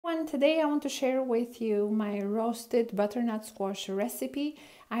today I want to share with you my roasted butternut squash recipe.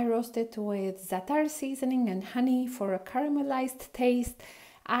 I roast it with za'atar seasoning and honey for a caramelized taste.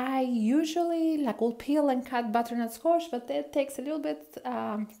 I usually will peel and cut butternut squash, but that takes a little bit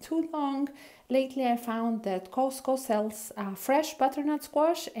too long. Lately I found that Costco sells fresh butternut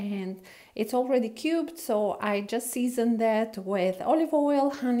squash and it's already cubed, so I just season that with olive oil,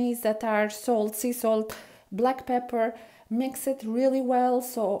 honey, za'atar, salt, sea salt, black pepper. Mix it really well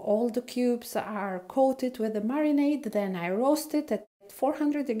so all the cubes are coated with the marinade. Then I roast it at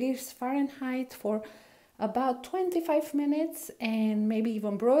 400 degrees Fahrenheit for about 25 minutes and maybe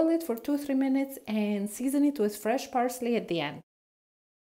even broil it for 2-3 minutes and season it with fresh parsley at the end.